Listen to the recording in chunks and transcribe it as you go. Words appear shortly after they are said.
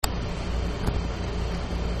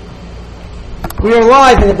We are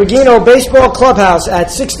live in the Bergino Baseball Clubhouse at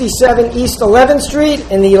 67 East 11th Street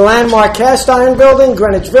in the landmark Cast Iron Building,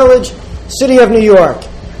 Greenwich Village, City of New York.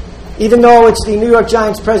 Even though it's the New York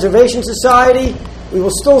Giants Preservation Society, we will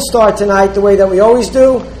still start tonight the way that we always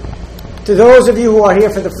do. To those of you who are here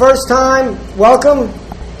for the first time, welcome.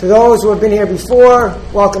 To those who have been here before,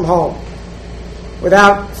 welcome home.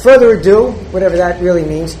 Without further ado, whatever that really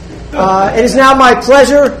means, it is now my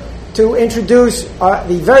pleasure to introduce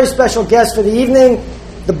the very special guest for the evening,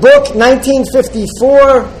 the book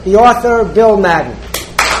 1954, the author Bill Madden.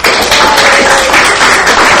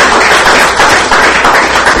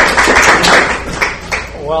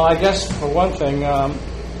 Well, I guess for one thing, I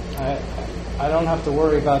don't have to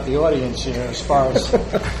worry about the audience here as far as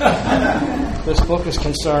this book is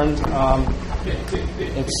concerned.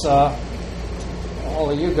 It's all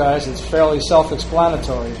of you guys, it's fairly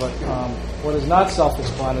self-explanatory, but what is not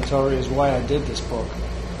self-explanatory is why I did this book.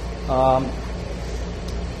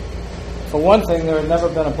 For one thing, there had never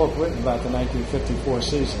been a book written about the 1954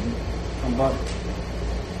 season, but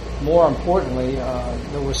more importantly,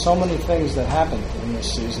 there were so many things that happened in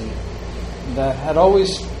this season that had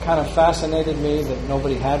always kind of fascinated me that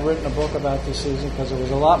nobody had written a book about this season, because it was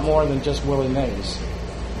a lot more than just Willie Mays,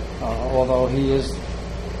 although he is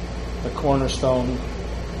the cornerstone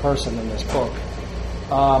person in this book.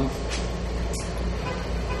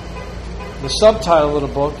 The subtitle of the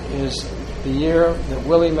book is The Year That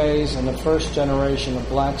Willie Mays and the First Generation of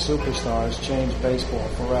Black Superstars Changed Baseball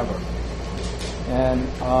Forever. And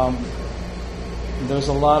there's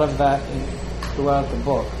a lot of that throughout the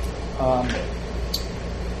book.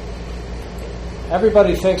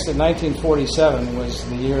 Everybody thinks that 1947 was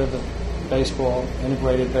the year that baseball,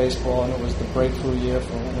 integrated baseball, and it was the breakthrough year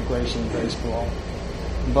for integration in baseball.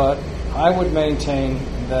 But I would maintain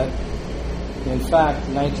that, in fact,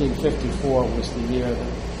 1954 was the year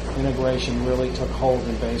that integration really took hold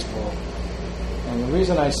in baseball. And the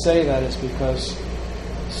reason I say that is because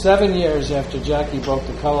 7 years after Jackie broke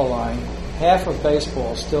the color line, half of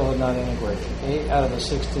baseball still had not integrated, 8 out of the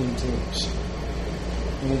 16 teams.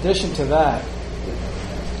 In addition to that,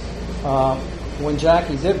 when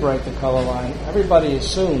Jackie did break the color line, everybody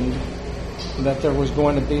assumed that there was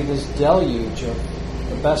going to be this deluge of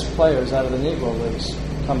the best players out of the Negro Leagues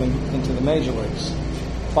coming into the major leagues,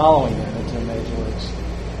 following them into the major leagues.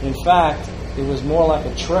 In fact, it was more like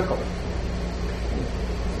a trickle.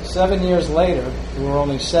 7 years later, there were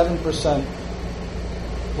only 7%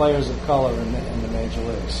 players of color in the major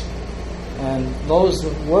leagues. And those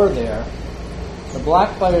that were there, the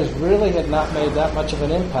black players really had not made that much of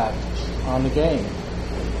an impact on the game.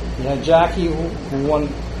 You had Jackie, who won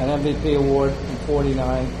an MVP award in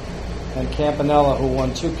 '49, and Campanella, who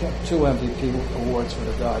won two MVP awards for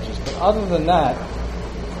the Dodgers. But other than that,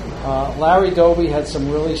 Larry Doby had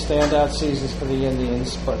some really standout seasons for the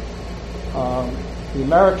Indians, but the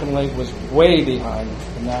American League was way behind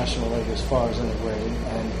the National League as far as integrating,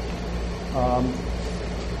 and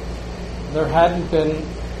there hadn't been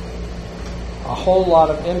a whole lot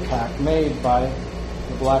of impact made by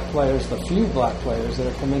the black players, the few black players that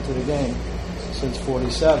have come into the game since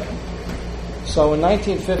 '47. So in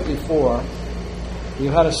 1954,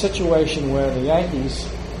 you had a situation where the Yankees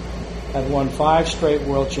had won 5 straight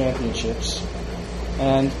World Championships,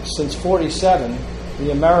 and since '47,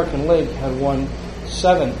 the American League had won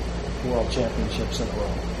 7 World Championships in a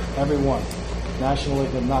row. Every one. National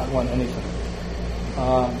League had not won anything.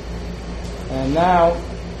 And now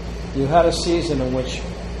you had a season in which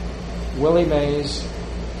Willie Mays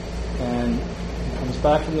comes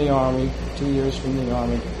back from the Army, 2 years from the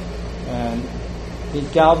Army, and he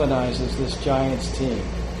galvanizes this Giants team.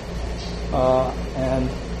 And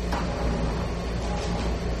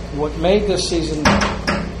what made this season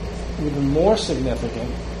even more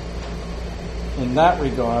significant in that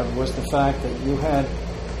regard was the fact that you had,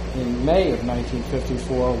 in May of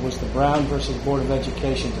 1954, was the Brown versus Board of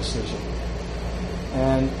Education decision.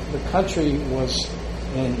 And the country was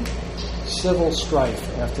in civil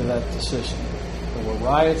strife after that decision. There were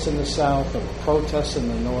riots in the South, there were protests in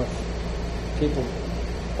the North, people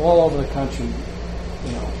all over the country,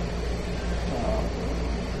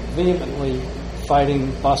 vehemently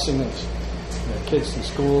fighting busing of their kids to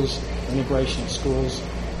schools, integration of schools.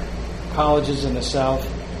 Colleges in the South,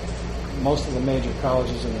 most of the major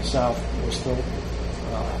colleges in the South were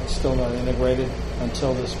still not integrated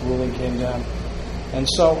until this ruling came down. And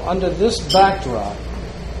so under this backdrop,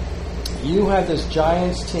 you had this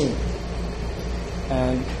Giants team,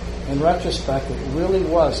 and in retrospect, it really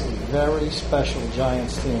was a very special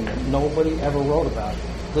Giants team that nobody ever wrote about.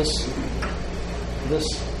 This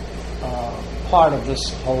part of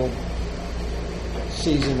this whole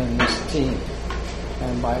season and this team.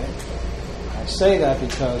 And I say that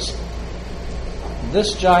because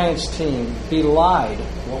this Giants team belied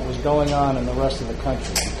what was going on in the rest of the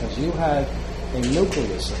country, because you had a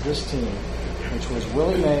nucleus of this team, which was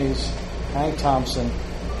Willie Mays, Hank Thompson,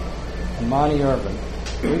 and Monty Irvin,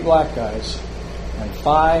 3 black guys, and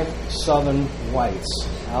 5 Southern whites: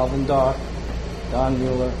 Alvin Dark, Don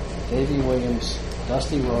Mueller, Davey Williams,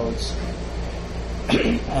 Dusty Rhodes,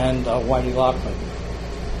 and Whitey Lockman.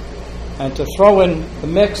 And to throw in the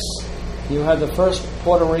mix, you had the first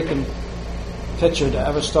Puerto Rican pitcher to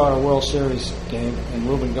ever start a World Series game in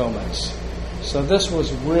Ruben Gomez. So this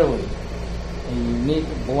was really a unique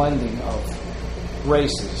blending of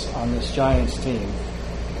races on this Giants team.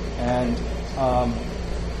 And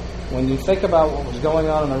when you think about what was going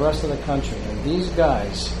on in the rest of the country, and these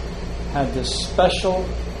guys had this special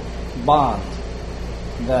bond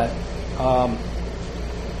that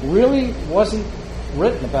really wasn't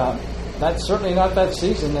written about. That's certainly not that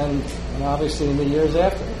season, and obviously in the years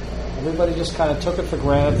after. Everybody just kind of took it for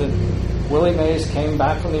granted that Willie Mays came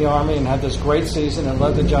back from the Army and had this great season and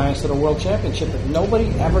led the Giants to the World Championship, but nobody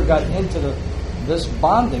ever got into this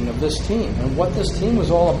bonding of this team and what this team was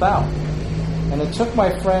all about. And it took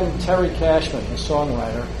my friend Terry Cashman, the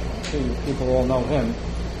songwriter, I'm sure you people all know him.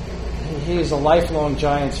 He is a lifelong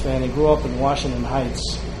Giants fan. He grew up in Washington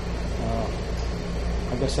Heights.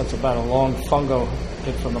 I guess that's about a long fungo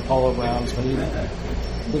hit from the Polo Grounds, but he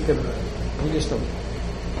used to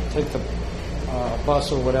take the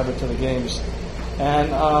bus or whatever to the games.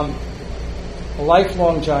 And a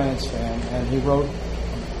lifelong Giants fan, and he wrote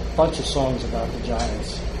a bunch of songs about the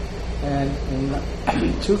Giants. And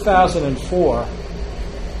in 2004,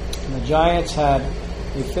 the Giants had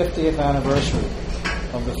the 50th anniversary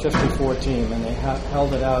of the 54 team, and they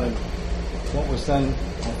held it out in what was then,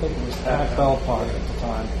 I think it was Pat Bell Park at the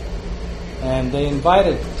time. And they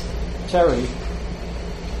invited Terry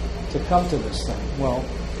to come to this thing. Well,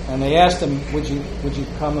 and they asked him, would you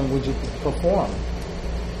come and would you perform?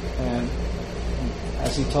 And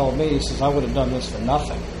as he told me, he says, I would have done this for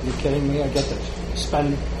nothing. Are you kidding me? I get to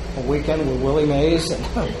spend a weekend with Willie Mays and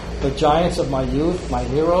the Giants of my youth, my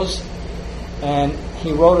heroes. And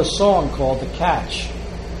he wrote a song called The Catch,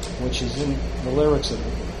 which is in the lyrics,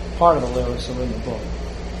 part of the lyrics are in the book.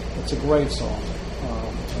 It's a great song.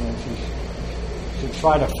 And if you should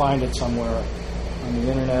try to find it somewhere on the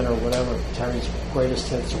internet or whatever, Terry's greatest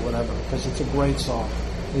hits or whatever, because it's a great song.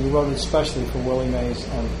 He wrote it especially for Willie Mays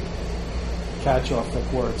and Catch off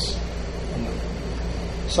Vic Wertz.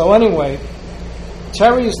 So anyway,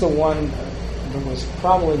 Terry is the one that was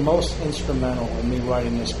probably most instrumental in me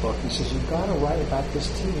writing this book. He says, you've got to write about this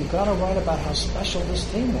team. You've got to write about how special this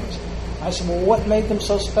team was. I said, well, what made them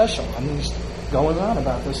so special? I mean, he's going on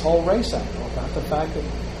about this whole race angle, about the fact that,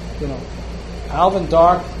 Alvin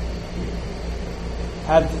Dark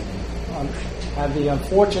had the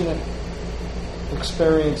unfortunate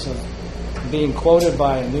experience of being quoted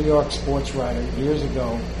by a New York sports writer years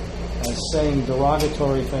ago as saying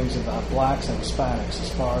derogatory things about blacks and Hispanics as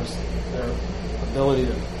far as their ability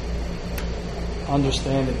to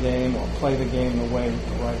understand the game or play the game the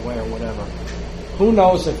right way or whatever. Who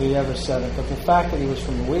knows if he ever said it, but the fact that he was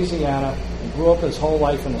from Louisiana and grew up his whole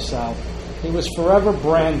life in the South, he was forever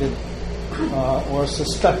branded or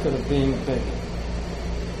suspected of being a bigot.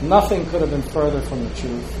 Nothing could have been further from the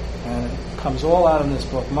truth, and it comes all out in this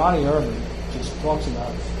book. Monty Irvin just talks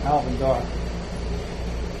about Alvin Dark.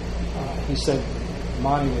 He said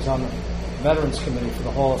Monty was on the Veterans Committee for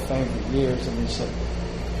the Hall of Fame for years, and he said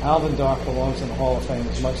Alvin Dark belongs in the Hall of Fame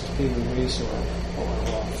as much as Pee Wee Reese or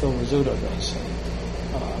Phil Rizzuto does.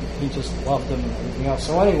 He just loved him and everything else.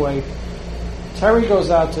 So anyway, Terry goes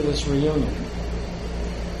out to this reunion,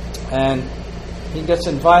 and he gets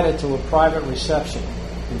invited to a private reception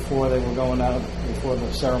before they were going out, before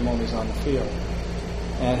the ceremonies on the field.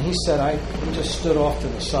 And he said, he just stood off to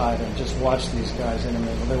the side and just watched these guys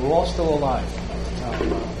intermingle. They were all still alive at the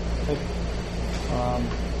time.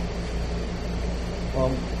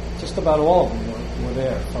 Well, just about all of them were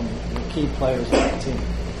there, from the key players of the team.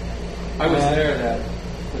 I was there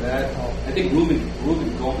for that. I think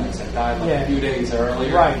Ruben Gomez had died a few days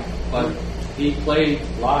earlier. Right. But he played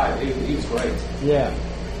live. He was great. Yeah.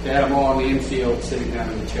 They had him all on the infield, sitting down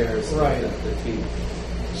in the chairs. Right. The team.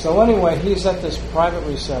 So anyway, he's at this private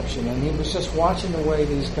reception, and he was just watching the way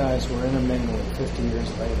these guys were intermingling 50 years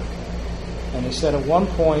later. And he said at one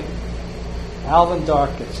point, Alvin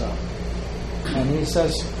Dark gets up, and he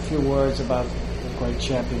says a few words about the great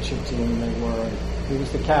championship team they were. And he was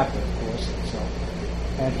the captain, of course.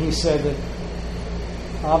 And he said that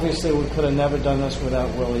obviously we could have never done this without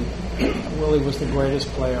Willie. Willie was the greatest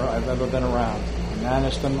player I've ever been around. I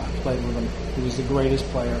managed him, I played with him. He was the greatest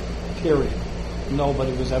player, period.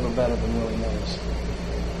 Nobody was ever better than Willie Mays.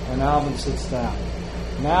 And Alvin sits down.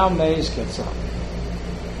 Now Mays gets up.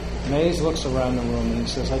 Mays looks around the room and he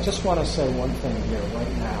says, I just want to say one thing here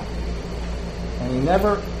right now. And he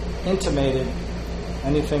never intimated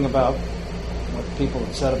anything about what people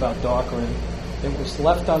had said about Darkerin. It was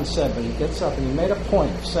left unsaid, but he gets up and he made a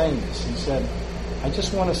point of saying this. He said, I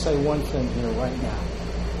just want to say one thing here right now.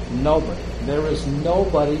 Nobody, there is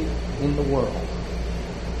nobody in the world,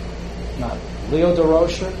 not Leo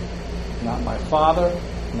DeRocher, not my father,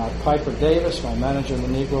 not Piper Davis, my manager in the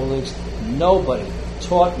Negro Leagues, nobody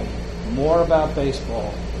taught me more about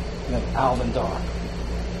baseball than Alvin Dark.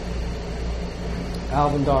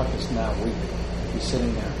 Alvin Dark is now weeping. He's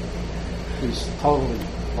sitting there. He's totally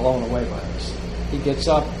blown away by this. He gets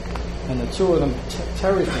up, and the two of them,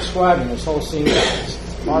 Terry's describing this whole scene. It's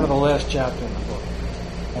part of the last chapter in the book.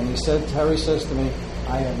 And he said, Terry says to me,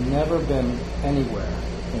 I have never been anywhere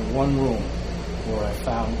in one room where I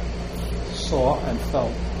saw and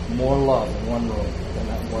felt more love in one room than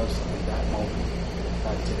that was in that moment,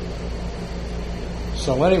 that day.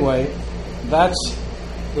 So anyway, that's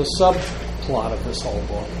the subplot of this whole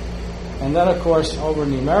book. And then, of course, over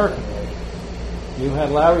in the American League, you had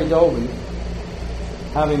Larry Doby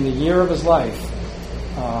having the year of his life,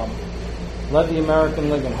 led the American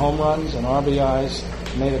League in home runs and RBIs,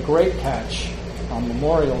 made a great catch on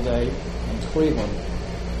Memorial Day in Cleveland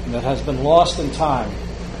that has been lost in time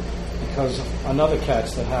because of another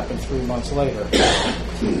catch that happened 3 months later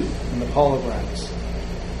in the Polo Grounds.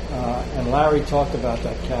 And Larry talked about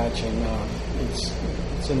that catch, and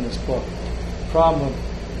it's in this book. The problem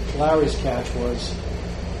with Larry's catch was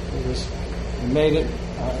he made it.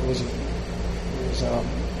 It was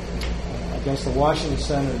against the Washington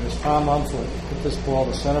Senators. Tom Umflett hit this ball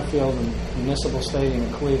to center field in Municipal Stadium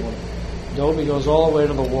in Cleveland. Doby goes all the way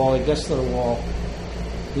to the wall. He gets to the wall.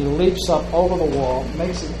 He leaps up over the wall,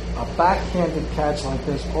 makes a backhanded catch like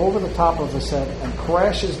this over the top of his head, and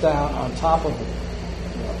crashes down on top of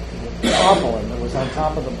the tarpaulin that was on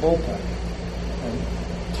top of the bullpen,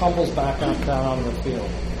 and tumbles back down onto the field.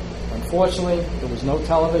 Unfortunately, there was no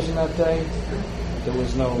television that day. There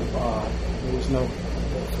was no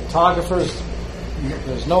photographers.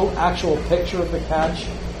 There's no actual picture of the catch.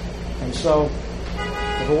 And so,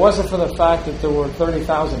 if it wasn't for the fact that there were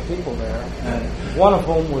 30,000 people there, and one of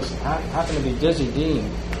whom happened to be Dizzy Dean,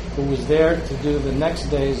 who was there to do the next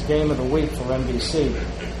day's Game of the Week for NBC,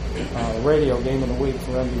 radio Game of the Week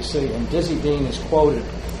for NBC, and Dizzy Dean is quoted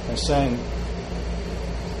as saying,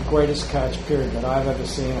 greatest catch period that I've ever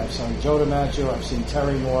seen. I've seen Joe DiMaggio, I've seen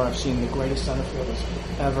Terry Moore, I've seen the greatest center fielders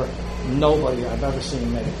ever. Nobody I've ever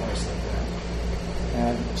seen made a catch like that.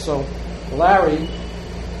 And so Larry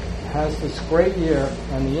has this great year,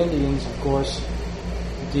 and the Indians, of course,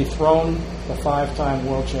 dethrone the 5-time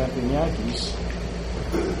world champion Yankees,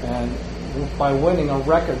 and by winning a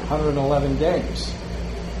record 111 games.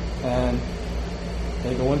 And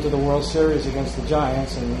they go into the World Series against the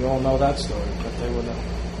Giants, and we all know that story. But they were the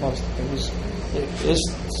most.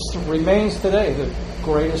 It remains today the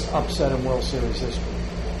greatest upset in World Series history.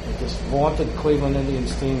 With this vaunted Cleveland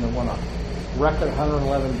Indians team that won a record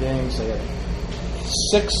 111 games. They had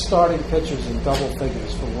 6 starting pitchers in double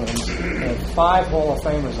figures for wins. They had 5 Hall of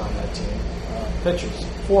Famers on that team. Pitchers,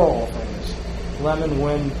 4 Hall of Famers: Lemon,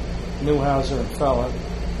 Wynn, Newhouser, and Feller.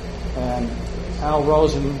 And Al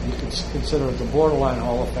Rosen, you could consider as a borderline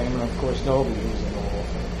Hall of Famer, and of course Doby, who was in the Hall of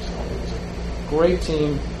Fame. So it was a great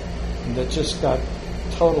team that just got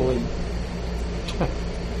totally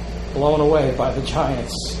blown away by the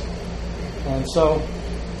Giants. And so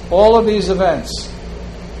all of these events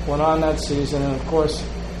went on that season, and of course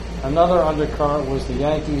another undercurrent was the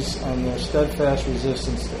Yankees and their steadfast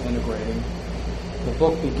resistance to integrating. The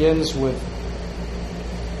book begins with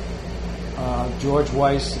George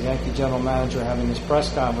Weiss, the Yankee general manager, having his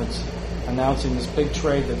press conference announcing this big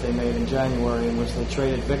trade that they made in January, in which they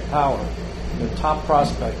traded Vic Power, their top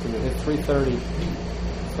prospect, who had hit .330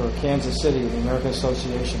 for Kansas City, the American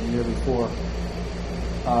Association, the year before,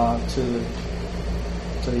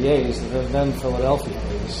 to the A's, the then Philadelphia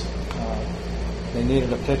A's. They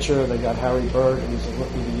needed a pitcher. They got Harry Bird, who was the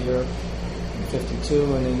Rookie of the Year in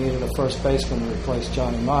 '52, and they needed a first baseman to replace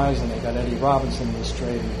Johnny Mize, and they got Eddie Robinson in this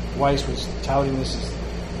trade. And Weiss was touting this as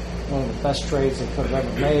one of the best trades they could have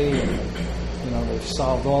ever made, and they've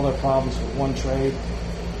solved all their problems with one trade.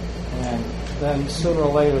 And then sooner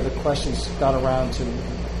or later, the questions got around to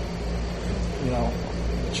the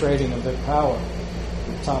trading of Vic Power,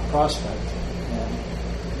 the top prospect.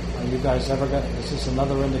 And a you guys ever got? Is this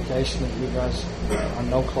another indication that you guys are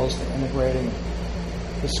no close to integrating?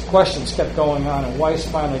 This questions kept going on, and Weiss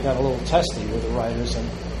finally got a little testy with the writers, and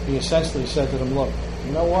he essentially said to them, look,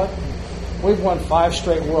 you know what? We've won 5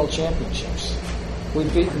 straight world championships.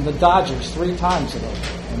 We've beaten the Dodgers 3 times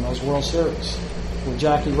in those World Series with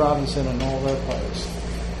Jackie Robinson and all their players.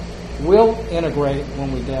 We'll integrate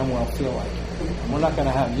when we damn well feel like it. And we're not going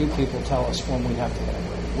to have you people tell us when we have to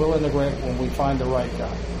integrate. We'll integrate when we find the right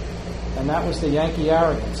guy. And that was the Yankee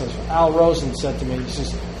arrogance. As Al Rosen said to me, he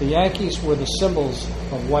says, the Yankees were the symbols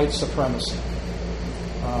of white supremacy.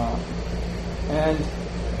 And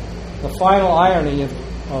the final irony of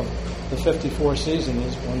the 54 season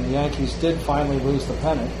is when the Yankees did finally lose the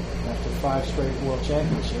pennant after 5 straight world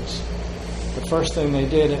championships, the first thing they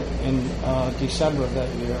did in December of that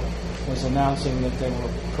year was announcing that they were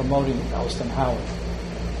promoting Elston Howard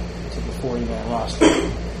to the 40-man roster.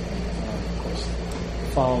 Of course,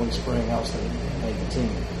 the following spring, Elston made the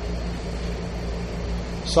team.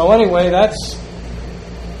 So anyway, that's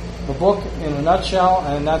the book in a nutshell,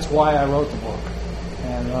 and that's why I wrote the book.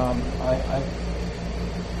 And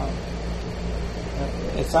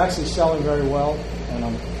it's actually selling very well, and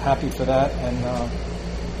I'm happy for that. And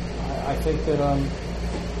I think that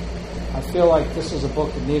I feel like this is a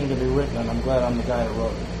book that needed to be written, and I'm glad I'm the guy that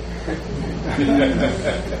wrote it.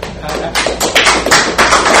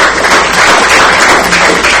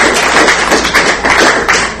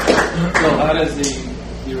 So how does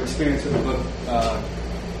your experience with the book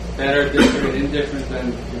better, different, indifferent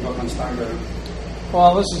than your book on Steinbrenner?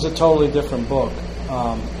 Well, this is a totally different book.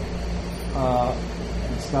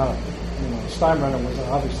 It's not, Steinbrenner was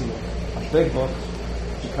obviously a big book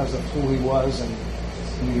because of who he was and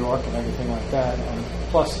New York and everything like that. And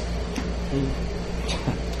plus, he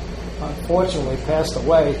unfortunately passed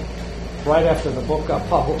away right after the book got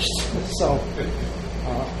published. So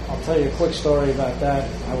I'll tell you a quick story about that.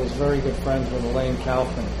 I was very good friends with Elaine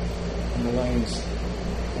Kaufman and the Lanes,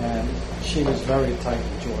 and she was very tight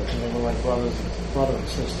with George. And they were like brother and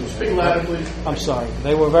sister. Speak louder, please. I'm sorry.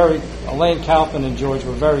 Elaine Kaufman and George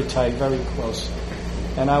were very tight, very close.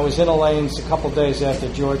 And I was in Elaine's a couple days after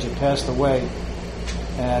George had passed away,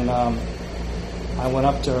 and I went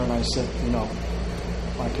up to her and I said,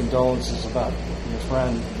 my condolences about your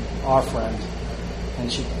friend, our friend.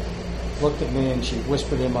 And she looked at me and she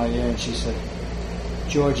whispered in my ear and she said,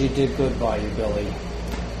 Georgie did good by you, Billy.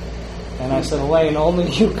 And I said, Elaine,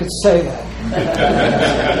 only you could say that.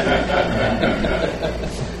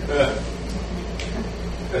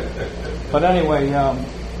 But anyway,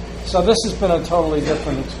 so this has been a totally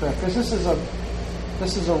different experience, because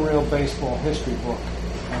this is a real baseball history book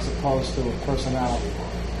as opposed to a personality book.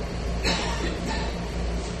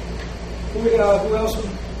 Who else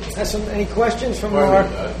has any questions from our...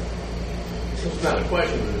 This is not a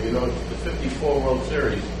question. The 54 World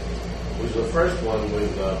Series was the first one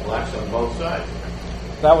with blacks on both sides.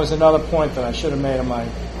 That was another point that I should have made in my...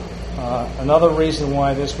 another reason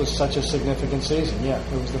why this was such a significant season. Yeah,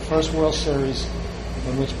 it was the first World Series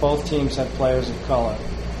in which both teams had players of color.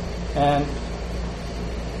 And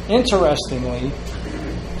interestingly,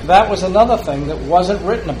 that was another thing that wasn't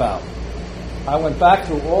written about. I went back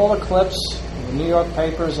through all the clips, the New York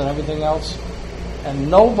papers and everything else, and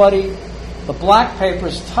the black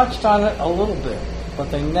papers touched on it a little bit, but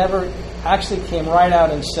they never actually came right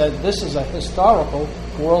out and said, this is a historical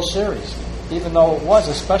World Series, even though it was,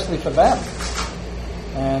 especially for them.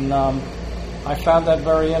 And I found that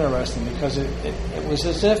very interesting, because it was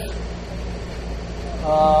as if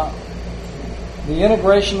the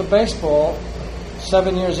integration of baseball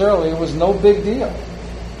 7 years earlier was no big deal.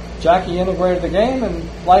 Jackie integrated the game and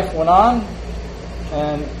life went on.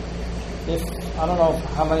 And I don't know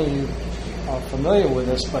how many of you are familiar with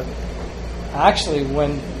this, but actually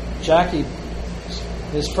when Jackie,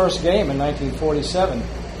 his first game in 1947,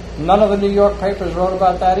 none of the New York papers wrote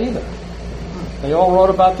about that either. They all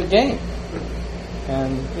wrote about the game.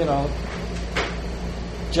 And,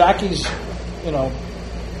 Jackie's,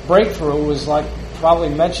 breakthrough was like probably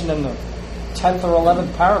mentioned in the 10th or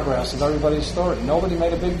 11th paragraphs of everybody's story. Nobody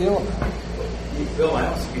made a big deal about it. Bill, I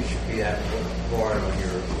don't think you should be that hard on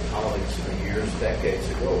your colleagues for years, decades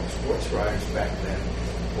ago. Sports writers back then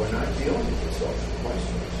were not dealing with the social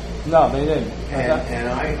questions. No, they didn't. And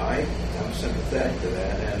I'm sympathetic to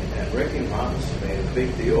that. And Ricky Robinson made a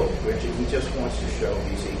big deal of Richard. He just wants to show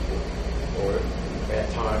he's equal, or at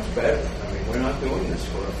times better. I mean, we're not doing this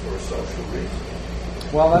for a social reason.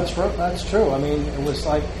 Well, that's true. I mean, it was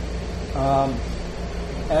like,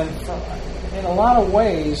 in a lot of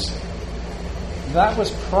ways, that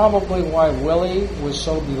was probably why Willie was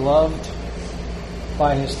so beloved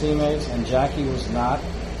by his teammates and Jackie was not.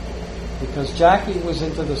 because Jackie was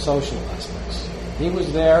into the social aspects. He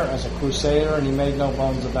was there as a crusader, and he made no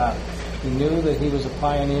bones about it. He knew that he was a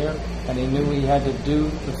pioneer, and he knew he had to do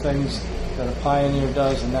the things that a pioneer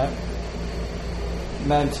does, and that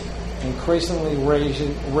meant increasingly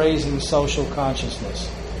raising social consciousness.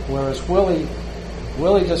 Whereas Willie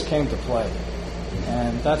just came to play,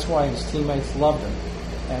 and that's why his teammates loved him.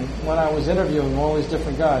 And when I was interviewing all these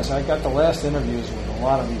different guys, I got the last interviews with a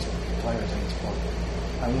lot of these players in this book.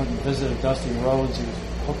 I went and visited Dusty Rhodes. He was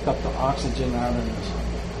hooked up to oxygen out in this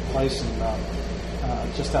place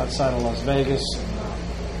just outside of Las Vegas,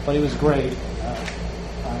 but he was great.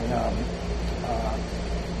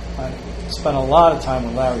 I spent a lot of time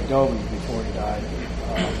with Larry Doby before he died,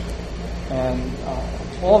 and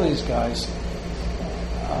all these guys.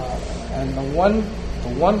 And the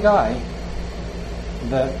one guy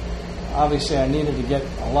that obviously I needed to get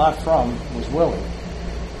a lot from was Willie.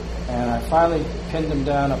 And I finally pinned him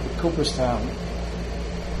down up at Cooperstown.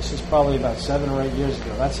 This is probably about 7 or 8 years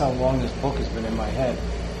ago. That's how long this book has been in my head.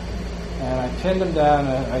 And I pinned him down,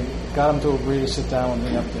 and I got him to agree to sit down with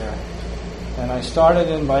me up there. And I started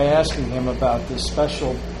in by asking him about this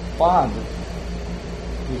special bond that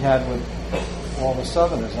he had with all the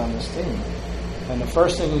Southerners on this team. And the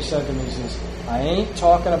first thing he said to me, he says, I ain't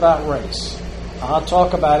talking about race. I'll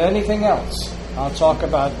talk about anything else. I'll talk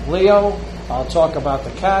about Leo. I'll talk about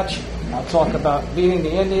the catch. I'll talk about beating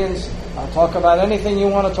the Indians. I'll talk about anything you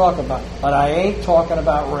want to talk about. But I ain't talking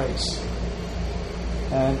about race.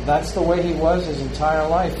 And that's the way he was his entire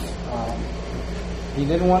life. He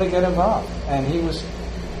didn't want to get involved. And he was,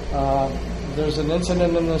 there's an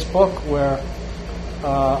incident in this book where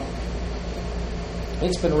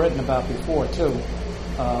it's been written about before, too,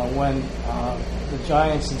 when the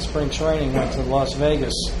Giants in spring training went to Las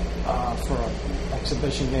Vegas for an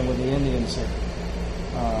exhibition game with the Indians.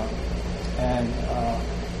 And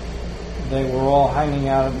they were all hanging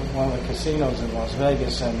out at one of the casinos in Las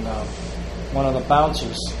Vegas, and one of the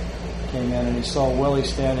bouncers came in, and he saw Willie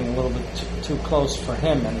standing a little bit too close for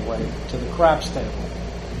him anyway, to the craps table.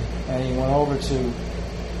 And he went over to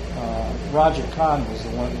Roger Kahn was the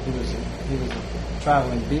one, he was the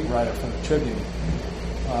traveling beat writer for the Tribune.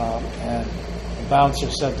 And the bouncer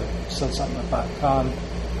said something about Kahn.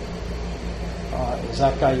 Is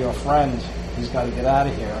that guy your friend? He's got to get out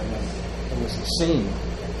of here. And then there was a scene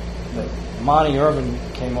that Monty Irvin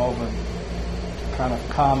came over and kind of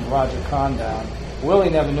calmed Roger Kahn down. Willie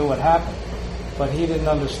never knew what happened, but he didn't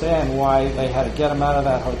understand why they had to get him out of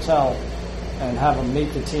that hotel and have him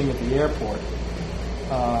meet the team at the airport.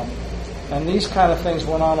 And these kind of things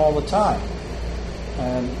went on all the time.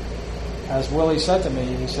 And as Willie said to me,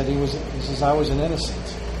 he says, I was an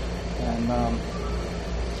innocent. And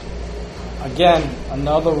again,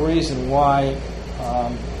 another reason why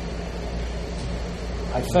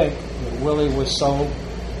I think that Willie was so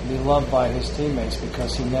beloved by his teammates,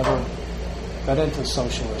 because he never got into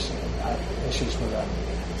social issues with them.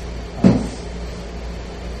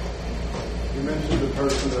 You mentioned the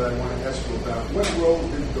person that I want to ask you about. What role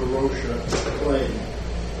did DeRocha play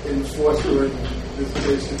in fostering this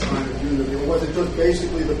basic kind of unity? Or was it just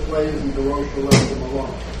basically the players and DeRocha left them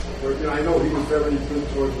alone? Or, I know he was very good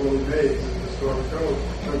towards Willie Mays as the historic coach,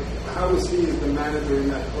 but how was he as the manager in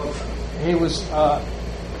that club? He was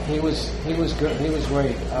good. He was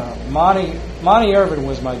great. Monty Irvin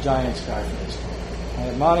was my Giants guy for this one. I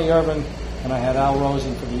had Monty Irvin and I had Al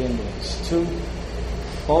Rosen for the Indians.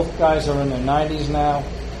 Both guys are in their 90s now.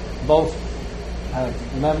 Both have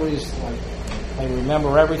memories, like they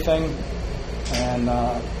remember everything, and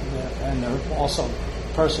they're also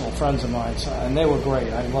personal friends of mine. So, and they were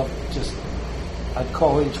great. I'd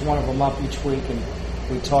call each one of them up each week, and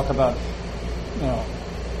we'd talk about,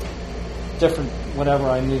 different whatever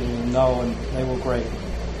I needed to know, and they were great.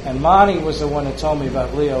 And Monty was the one that told me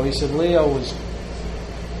about Leo. He said Leo was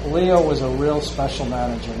a real special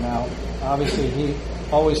manager. Now, obviously, he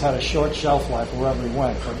always had a short shelf life wherever he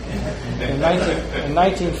went. But in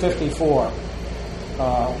 1954,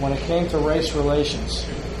 when it came to race relations,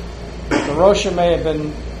 DeRocha may have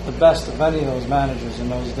been the best of any of those managers in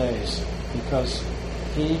those days, because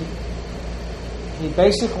he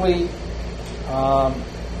basically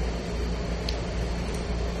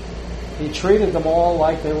he treated them all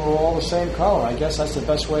like they were all the same color. I guess that's the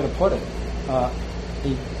best way to put it.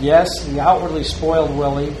 He outwardly spoiled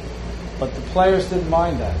Willie, but the players didn't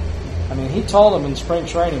mind that. I mean, he told them in spring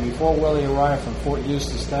training before Willie arrived from Fort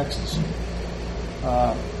Eustis, Texas.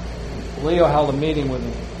 Leo held a meeting with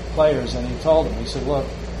the players, and he told them, he said, look,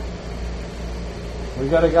 we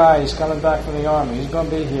got a guy, he's coming back from the Army. He's going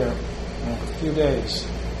to be here in a few days.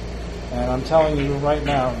 And I'm telling you right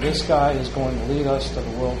now, this guy is going to lead us to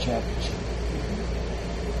the World Championship.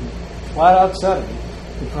 Flat out said it.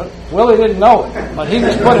 Willie didn't know it, but he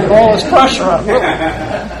was putting all his pressure on Willie.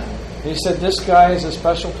 He said, this guy is a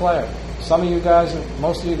special player. Some of you guys,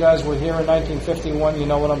 most of you guys were here in 1951, you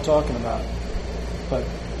know what I'm talking about.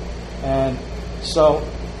 And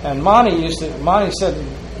Monty said,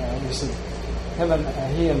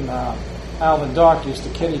 he and Alvin Dark used to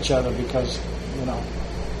kid each other because,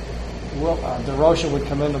 DeRocha would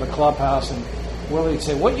come into the clubhouse and Willie would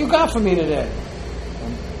say, "What you got for me today?"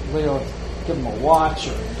 And Leo would give him a watch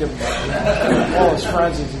or give him all his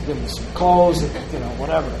friends, he'd give him some clothes,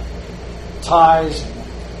 whatever, ties.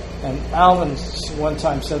 And Alvin one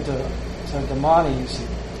time said to Monty, he said,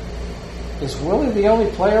 "Is Willie the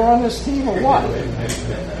only player on this team or what?"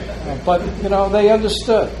 But they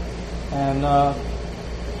understood,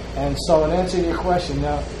 and so in answer to your question,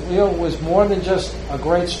 now Leo was more than just a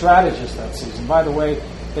great strategist that season. By the way,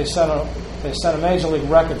 they set a major league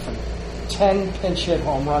record for 10 pinch hit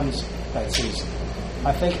home runs that season.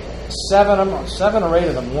 I think 7 or 8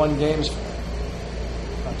 of them won games for him.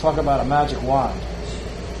 I'm talking about a magic wand.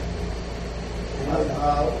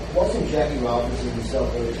 Wasn't Jackie Robinson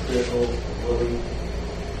himself very critical of Willie?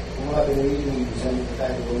 What I've been reading, he resented the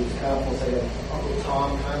fact that Willie was kind of almost like an Uncle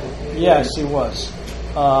Tom kind of thing. Yes, he was.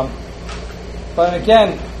 But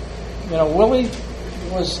again, Willie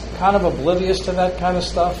was kind of oblivious to that kind of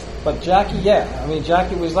stuff. But Jackie,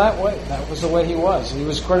 Jackie was that way. That was the way he was. He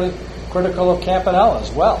was critical of Campanella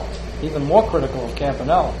as well, even more critical of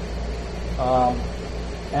Campanella.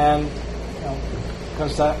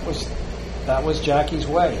 Because that was Jackie's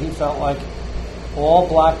way. He felt like all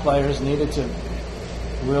black players needed to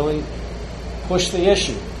really push the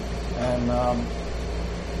issue. And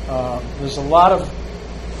there's a lot of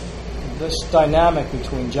this dynamic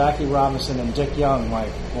between Jackie Robinson and Dick Young, my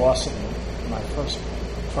boss, and my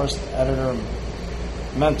first editor and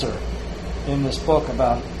mentor in this book,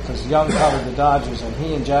 because Young covered the Dodgers, and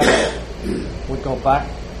he and Jackie would go back.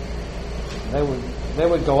 They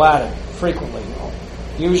would go at it frequently,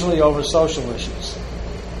 usually over social issues.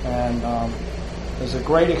 And there's a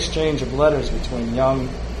great exchange of letters between Young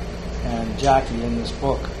and Jackie in this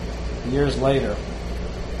book years later.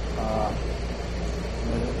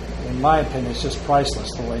 In my opinion, it's just priceless,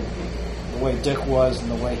 the way Dick was and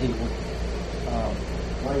the way he would.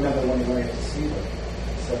 I remember when he went to see them.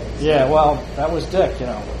 Yeah, well, that was Dick.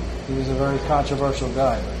 He was a very controversial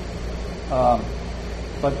guy.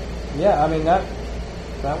 But yeah,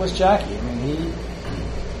 that was Jackie.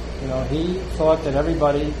 He thought that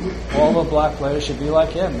everybody, all the black players, should be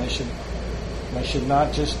like him. They should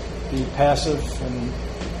not just be passive and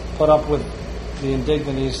put up with the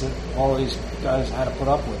indignities that all of these guys had to put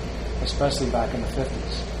up with, especially back in the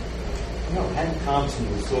 50s. Hank Thompson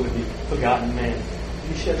was sort of the forgotten man. Can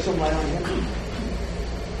you shed some light on him?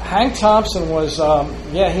 Hank Thompson was,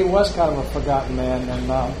 he was kind of a forgotten man. And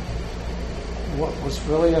what was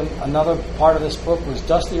really another part of this book was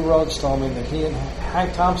Dusty Rhodes told me that he and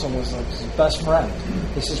Hank Thompson was like his best friend.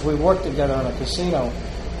 He says, we worked together in a casino.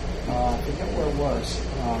 I forget where it was.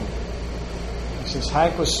 He says,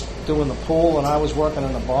 Hank was doing the pool and I was working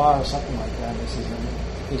in the bar or something like that.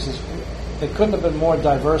 He says, they couldn't have been more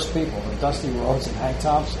diverse people than Dusty Rhodes and Hank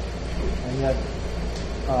Thompson. And yet,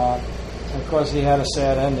 of course, he had a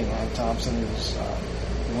sad ending, Hank Thompson. He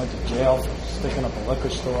went to jail for sticking up a liquor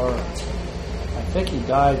store. I think he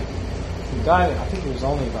died. I think he was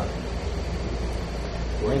only about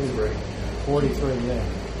 43, yeah,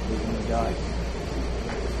 when he died.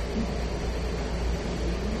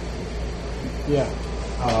 Yeah.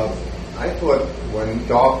 I thought when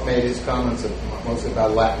Doc made his comments mostly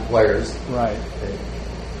about Latin players, right,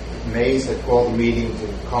 Mays had called a meeting to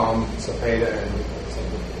calm Cepeda and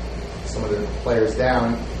some of the players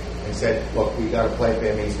down and said, look, we got to play for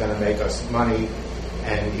him. He's going to make us money,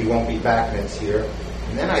 and he won't be back next year.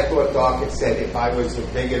 And then I thought Doc had said, if I was a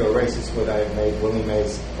bigot or racist, would I have made Willie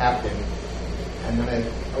Mays captain? And then I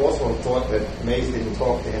also thought that Mays didn't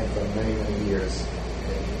talk to him for many, many years.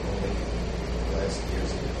 Only the last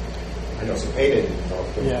years. I know Cepeda didn't talk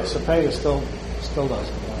to him. Yeah, Cepeda still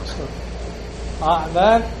doesn't.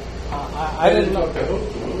 I didn't know.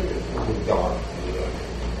 With Doc.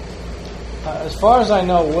 As far as I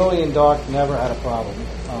know, Willie and Doc never had a problem.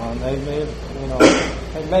 They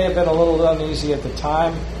may have been a little uneasy at the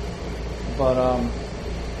time, but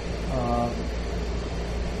at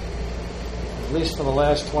least for the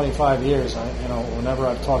last 25 years, whenever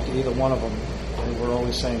I've talked to either one of them, they were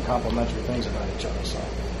always saying complimentary things about each other. So,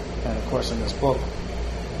 and of course, in this book.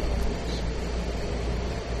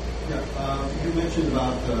 You mentioned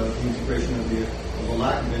about the integration of the of a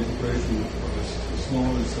lack of integration of the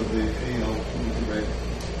smallness of the AL integrate.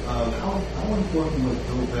 How important was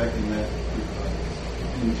Bill Beck in that regard,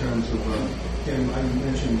 in terms of, again, I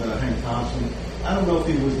mentioned Hank Thompson. I don't know if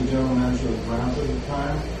he was the general manager of the Browns at the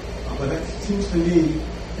time, but it seems to me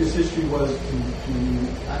his history was to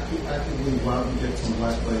actively go out and get some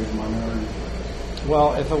black players and minority players.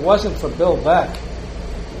 Well, if it wasn't for Bill Beck,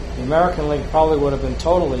 the American League probably would have been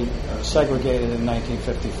totally segregated in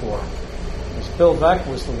 1954. Because Bill Beck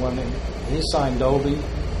was the one that he signed Doby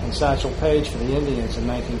and Satchel Paige for the Indians in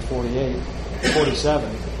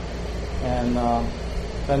 1947. And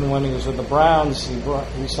then when he was with the Browns, he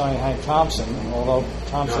signed Hank Thompson, although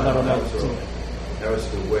Thompson never made the team. That was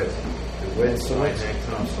the Witt. The Witt signed Hank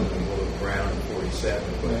Thompson and Willard Brown in 47.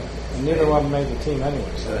 But and neither of them made the team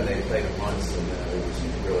anyway. So they played months, and it was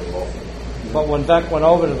really awful. But when Beck went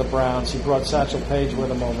over to the Browns, he brought Satchel Paige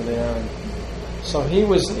with him over there. And so he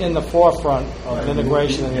was in the forefront of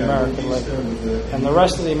integration in the American League. And the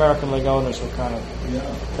rest of the American League owners were kind of,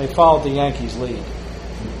 they followed the Yankees' lead.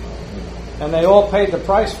 And they all paid the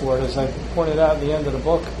price for it, as I pointed out at the end of the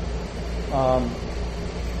book.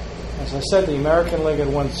 As I said, the American League had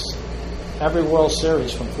won every World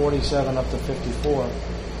Series from 47 up to 54.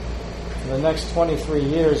 In the next 23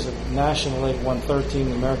 years, the National League won 13,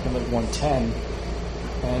 the American League won 10.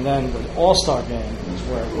 And then the All-Star game is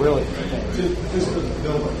where it really came. Just to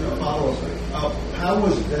build a follow-up, how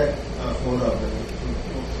was that thought up in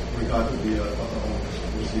regard to the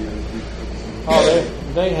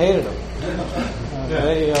they hated him.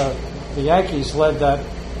 The Yankees led that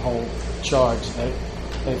whole charge.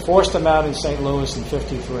 They forced him out in St. Louis in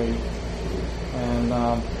 53. And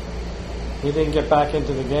he didn't get back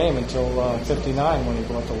into the game until 59 when he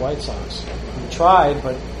brought the White Sox. He tried,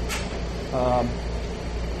 but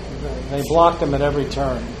they blocked him at every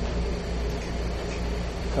turn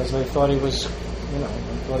because they thought he was,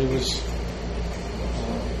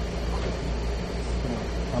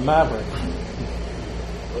 a maverick.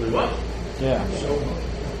 Well, he was. Yeah. Showman.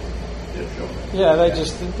 Yeah, they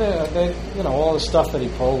all the stuff that he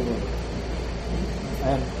pulled,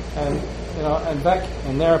 and Beck,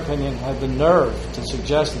 in their opinion, had the nerve to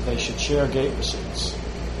suggest that they should share gate receipts.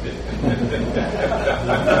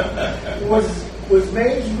 Was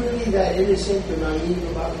Mays really that innocent or naive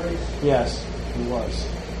about race? Yes, he was.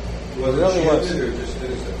 Was he really it shielded was. or just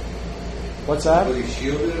innocent? What's that? Was he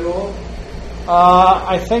shielded at all?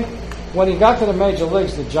 I think when he got to the major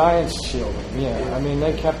leagues, the Giants shielded him. Yeah, I mean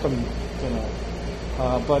they kept him,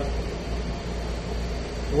 but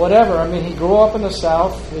whatever. I mean, he grew up in the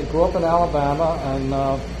South. He grew up in Alabama, and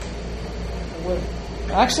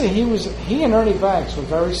actually, he and Ernie Banks were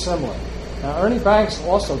very similar. Now, Ernie Banks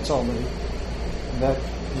also told me that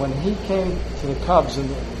when he came to the Cubs, and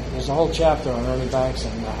there's a whole chapter on Ernie Banks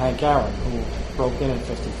and Hank Aaron, who broke in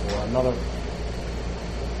 54, another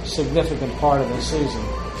significant part of the season.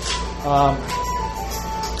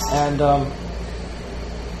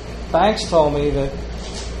 Banks told me that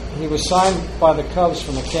he was signed by the Cubs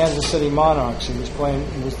from the Kansas City Monarchs. He was playing.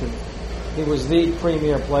 He was the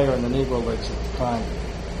premier player in the Negro Leagues at the time.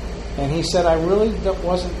 And he said, "I really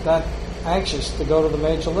wasn't that anxious to go to the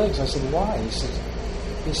major leagues." I said, "Why?"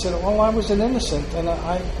 He said, "Well, I was an innocent, and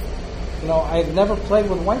I had never played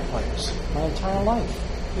with white players my entire life.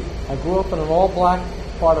 I grew up in an all-black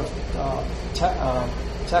part of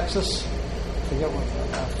Texas. I forget what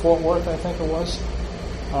Fort Worth, I think it was."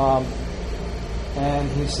 And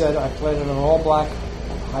he said, "I played in an all-black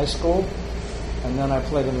high school, and then I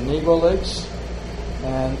played in the Negro Leagues,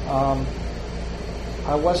 and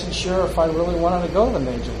I wasn't sure if I really wanted to go to the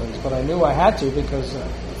major leagues, but I knew I had to because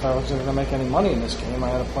if I wasn't going to make any money in this game, I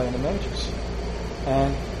had to play in the majors."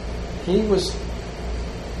 And he was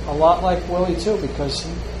a lot like Willie too, because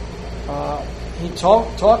he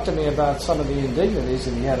talked to me about some of the indignities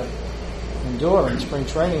that he had to endure in spring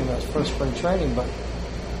training, that first spring training, but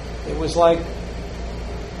it was like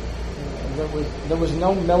there was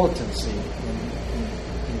no militancy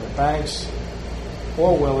in the Banks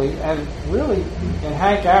or Willie, and really in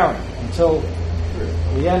Hank Aaron until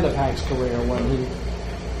the end of Hank's career,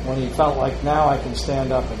 when he felt like now I can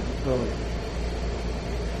stand up and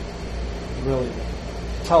really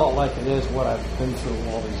tell it like it is what I've been through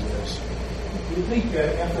all these years. Do you think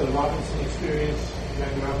after the Robinson experience,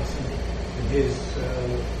 Jackie Robinson, and his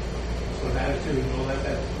sort of attitude and all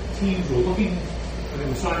that teams were looking, when they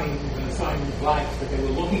were signing blacks, that they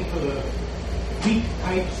were looking for the weak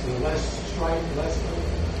types, the less striped, less...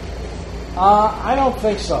 I don't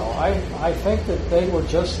think so. I think that they were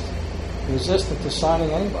just resistant to signing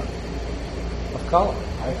anybody of color.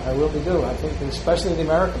 I really do. I think that especially the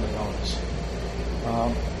American League owners.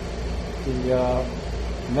 The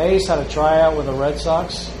Mays had a tryout with the Red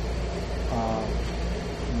Sox,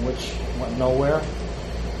 which went nowhere.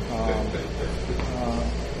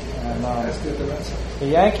 The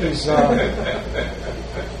Yankees,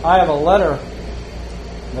 I have a letter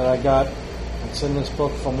that I got, it's in this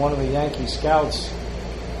book, from one of the Yankee scouts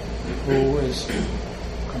who is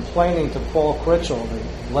complaining to Paul Critchell,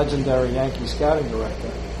 the legendary Yankee scouting director.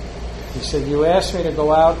 He said, "You asked me to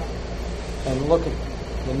go out and look at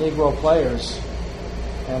the Negro players,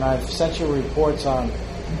 and I've sent you reports on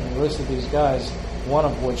and listed these guys, one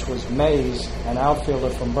of which was Mays, an outfielder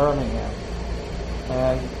from Birmingham.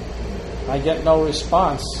 And I get no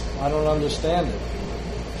response. I don't understand it."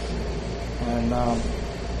 And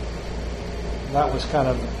that was kind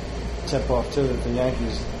of a tip-off, too, that the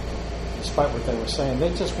Yankees, despite what they were saying, they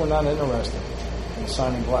just were not interested in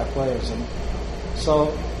signing black players. And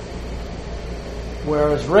so,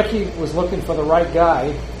 whereas Ricky was looking for the right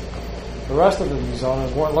guy, the rest of these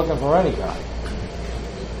owners weren't looking for any guy.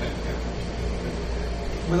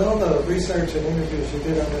 With all the research and interviews you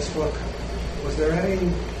did on this book, was there any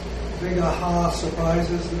big aha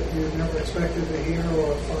surprises that you never expected to hear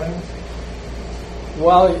or find?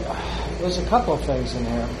 Well, there's a couple of things in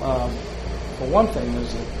here. For one thing, there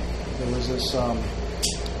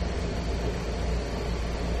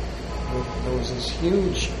was this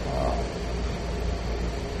huge,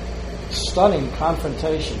 stunning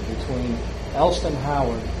confrontation between Elston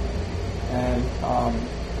Howard and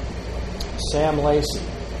Sam Lacey,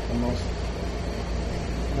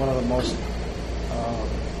 one of the most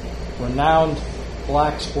renowned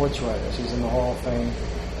black sports writers. He's in the Hall of Fame.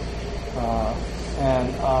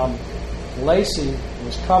 And Lacey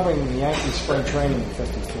was covering the Yankees spring training in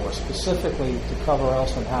 '54, specifically to cover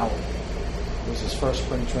Elston Howard. It was his first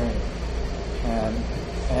spring training.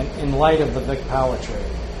 And in light of the Vic Power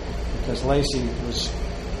trade, because Lacey was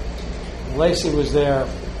there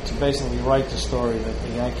to basically write the story that the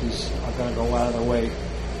Yankees are going to go out of their way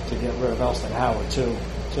to get rid of Elston Howard too,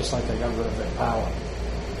 just like they got rid of Vic Power.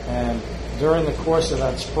 And during the course of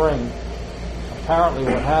that spring, apparently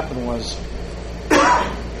what happened was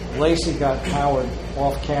Lacey got Howard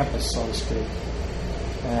off campus, so to speak,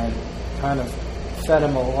 and kind of fed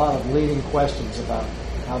him a lot of leading questions about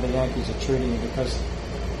how the Yankees are treating him, because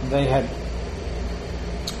they had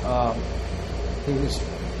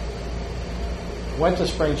went to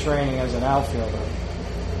spring training as an outfielder.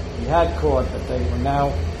 He had caught that they were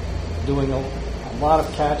now doing a lot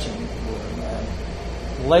of catching with him,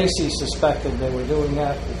 and Lacey suspected they were doing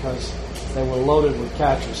that because they were loaded with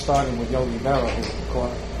catchers, starting with Yogi Berra, who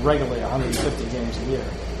caught regularly 150 games a year.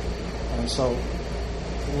 And so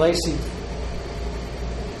Lacey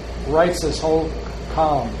writes this whole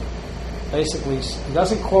column. Basically, he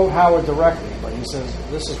doesn't quote Howard directly, but he says,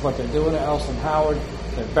 this is what they're doing to Elston Howard.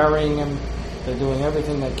 They're burying him. They're doing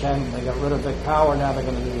everything they can. They got rid of Vic Power. Now they're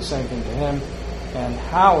going to do the same thing to him. And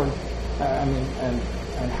Howard,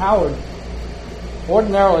 Howard,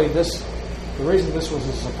 ordinarily the reason this was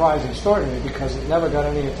a surprising story to me, because it never got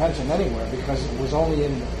any attention anywhere, because it was only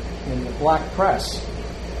in the black press,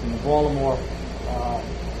 in the Baltimore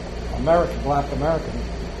Black American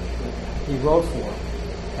that he wrote for.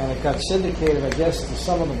 And it got syndicated, I guess, to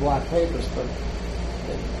some of the black papers.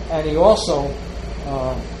 And he also,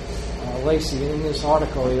 Lacey, in this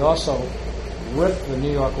article, he also ripped the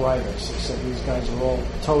New York writers. He said these guys are all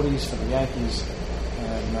toadies for the Yankees,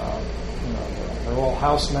 and they're all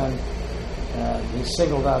housemen. And he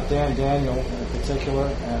singled out Dan Daniel in particular,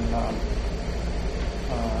 and I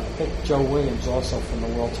think Joe Williams also from the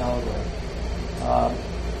World Telegraph.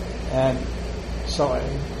 And so you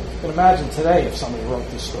can imagine today if somebody wrote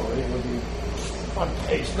this story, it would be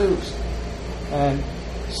front-page news. And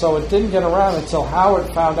so it didn't get around until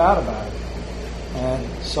Howard found out about it.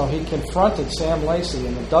 And so he confronted Sam Lacey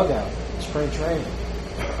in the dugout in spring training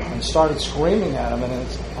and started screaming at him. And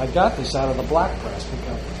I got this out of the black press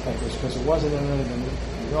because it wasn't in any of the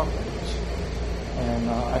New York papers. And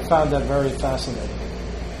I found that very fascinating,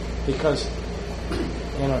 because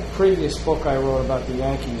in a previous book I wrote about the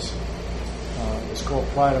Yankees, it's called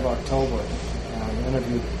Pride of October, and I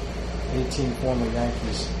interviewed 18 former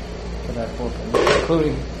Yankees for that book,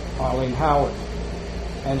 including Arlene Howard.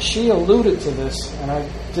 And she alluded to this, and I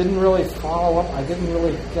didn't really follow up. I didn't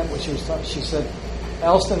really get what she was talking. She said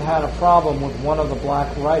Elston had a problem with one of the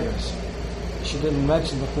black writers. She didn't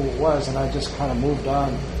mention who it was, and I just kind of moved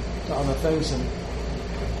on to other things, and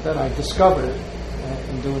then I discovered it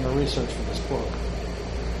in doing the research for this book.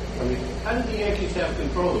 I mean, how did the Yankees have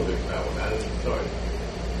control of Vic Power? How did it start?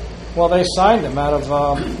 Well, they signed him out of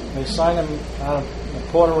a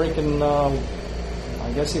Puerto Rican.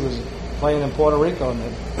 I guess he was playing in Puerto Rico, and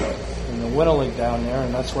in the Winter League down there,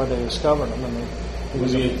 and that's where they discovered him. And He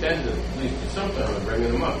was intended at least to something on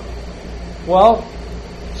bringing him up. Well,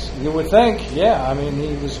 you would think, yeah. I mean,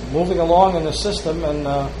 he was moving along in the system, and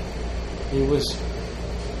he was,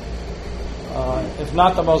 if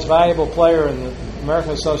not the most valuable player in the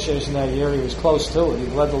American Association that year, he was close to it. He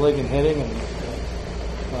led the league in hitting, and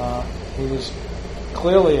he was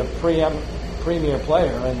clearly a premier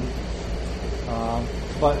player. And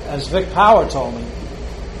but as Vic Power told me,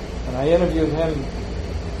 and I interviewed him,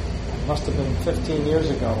 it must have been 15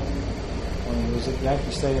 years ago, when he was at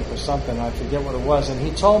Yankee Stadium for something, I forget what it was, and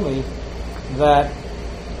he told me that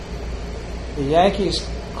the Yankees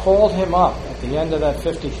called him up at the end of that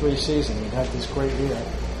 53 season. He'd had this great year,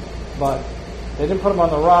 but they didn't put him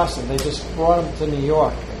on the roster. They just brought him to New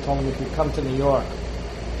York. They told him he could come to New York,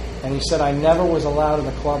 and he said, "I never was allowed in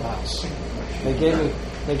the clubhouse. They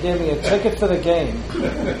gave me a ticket for the game,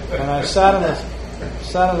 and I sat in the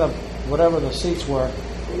whatever the seats were,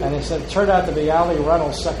 and he said it turned out to be Ali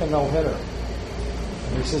Reynolds' second no-hitter.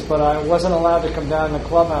 He says, but I wasn't allowed to come down in the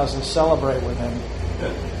clubhouse and celebrate with him.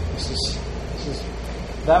 He says,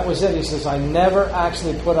 that was it. He says, I never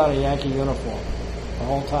actually put on a Yankee uniform the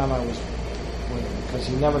whole time I was with him, because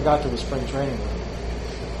he never got to a spring training with him.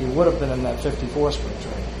 He would have been in that 54 spring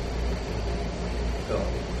training. Bill,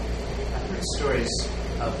 I've heard stories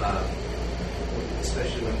of,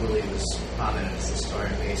 especially when Willie was prominent as a star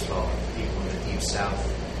in baseball, people in the Deep South,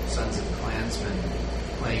 sons of Klansmen,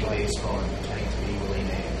 playing baseball and pretending to be Willie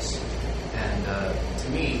Mays. And to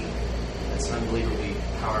me, that's an unbelievably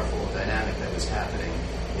powerful dynamic that was happening.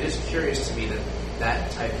 It is curious to me that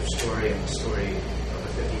that type of story and the story of a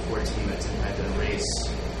 54 team that's impacted a race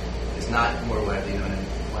is not more widely known and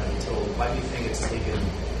widely told. Why do you think it's taken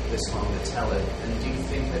this long to tell it? And do you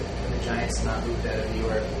think that when the Giants not moved out of New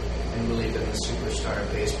York and really been the superstar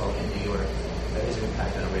of baseball in New York, that his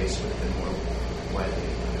impact on a race would have been more widely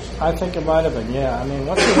understood? I think it might have been, yeah. I mean,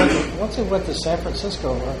 once he went to San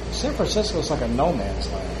Francisco is like a no man's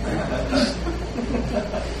land.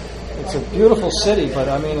 It's a beautiful city, but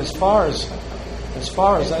I mean, as far as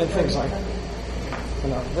anything's like,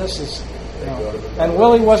 this is, and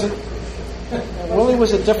Willie was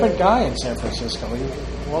a different guy in San Francisco.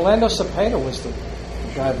 Orlando Cepeda was the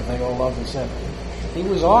guy that they all loved and said, he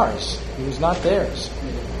was ours. He was not theirs.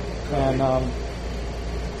 And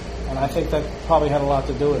I think that probably had a lot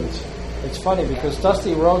to do with it. It's funny because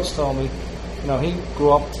Dusty Rhodes told me, he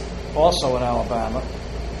grew up also in Alabama,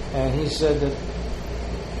 and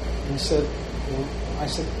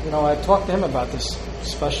I talked to him about this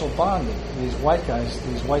special bond that these white guys,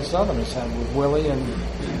 these white Southerners had with Willie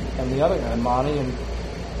and the other guy, Monty, and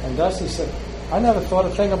Dusty said, I never thought a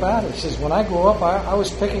thing about it. He says, when I grew up, I was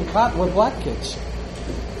picking cotton with black kids.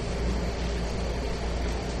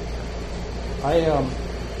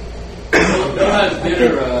 Bill has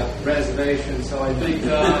dinner reservations, so I think...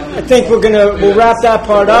 I think we'll wrap that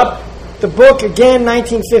part up. The book, again,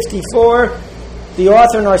 1954. The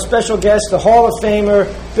author and our special guest, the Hall of Famer,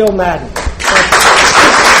 Bill Madden.